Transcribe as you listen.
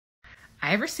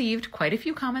I have received quite a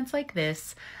few comments like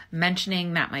this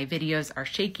mentioning that my videos are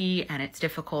shaky and it's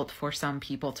difficult for some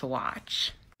people to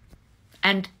watch.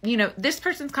 And, this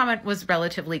person's comment was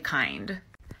relatively kind.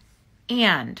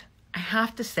 And I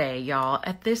have to say, y'all,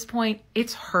 at this point,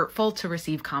 it's hurtful to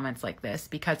receive comments like this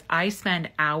because I spend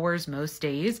hours most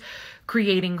days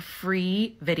creating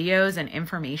free videos and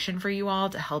information for you all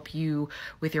to help you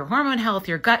with your hormone health,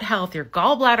 your gut health, your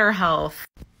gallbladder health.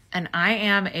 And I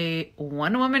am a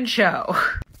one-woman show.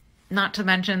 Not to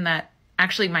mention that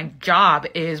actually my job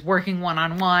is working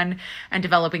one-on-one and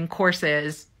developing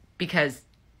courses because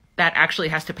that actually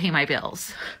has to pay my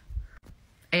bills.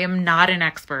 I am not an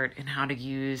expert in how to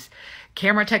use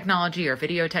camera technology or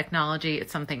video technology.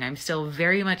 It's something I'm still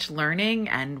very much learning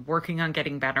and working on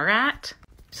getting better at.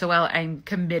 So while I'm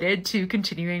committed to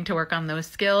continuing to work on those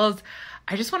skills,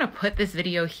 I just want to put this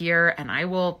video here and I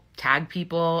will tag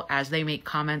people as they make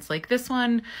comments like this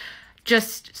one,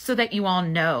 just so that you all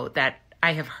know that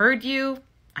I have heard you,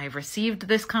 I've received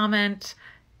this comment.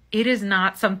 It is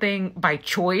not something by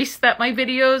choice that my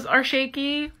videos are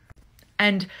shaky.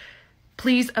 And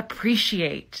please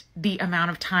appreciate the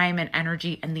amount of time and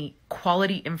energy and the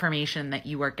quality information that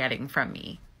you are getting from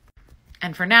me.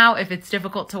 And for now, if it's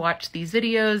difficult to watch these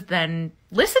videos, then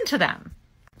listen to them.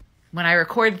 When I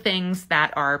record things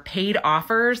that are paid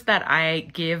offers that I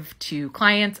give to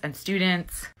clients and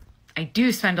students, I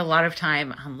do spend a lot of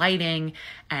time on lighting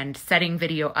and setting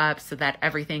video up so that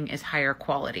everything is higher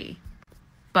quality.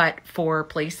 But for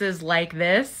places like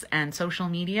this and social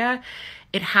media,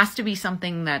 it has to be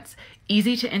something that's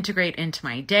easy to integrate into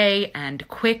my day and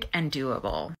quick and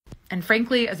doable. And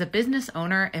frankly, as a business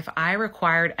owner, if I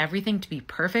required everything to be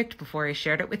perfect before I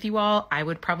shared it with you all, I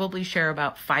would probably share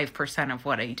about 5% of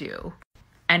what I do.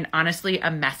 And honestly,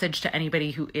 a message to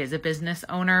anybody who is a business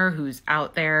owner who's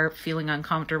out there feeling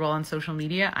uncomfortable on social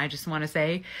media, I just want to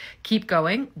say, keep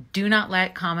going. Do not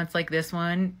let comments like this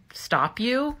one stop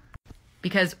you.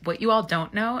 Because what you all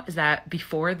don't know is that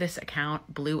before this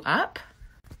account blew up,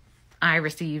 I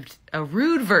received a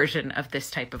rude version of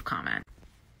this type of comment.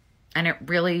 And it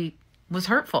really was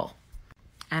hurtful.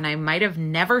 And I might have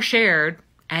never shared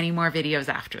any more videos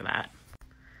after that.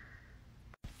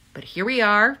 But here we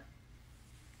are,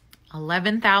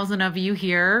 11,000 of you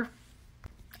here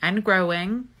and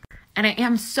growing. And I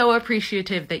am so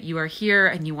appreciative that you are here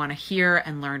and you want to hear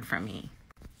and learn from me.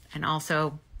 And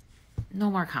also,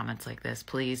 no more comments like this,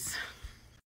 please.